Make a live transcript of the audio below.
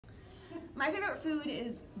My favorite food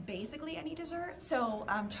is basically any dessert. So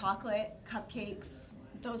chocolate, cupcakes,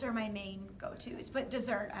 those are my main go-tos. But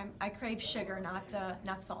dessert, I crave sugar,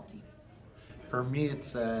 not salty. For me,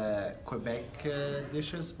 it's Quebec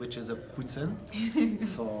dishes, which is a poutine.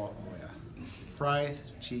 So, oh yeah, fries,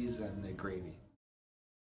 cheese, and gravy.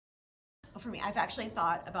 For me, I've actually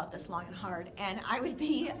thought about this long and hard, and I would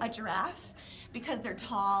be a giraffe because they're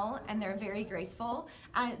tall and they're very graceful.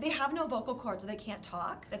 They have no vocal cords, so they can't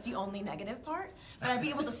talk. That's the only negative part. But I'd be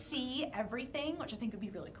able to see everything, which I think would be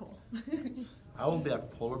really cool. I will be a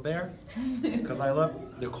polar bear because I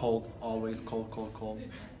love the cold, always cold, cold, cold.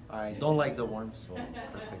 I don't like the warm, so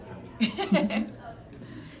perfect for me.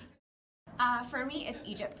 For me, it's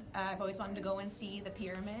Egypt. I've always wanted to go and see the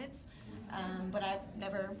pyramids, but I've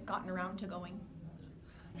never gotten around to going.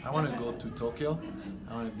 I want to go to Tokyo.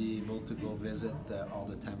 I want to be able to go visit all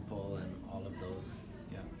the temple and all of those.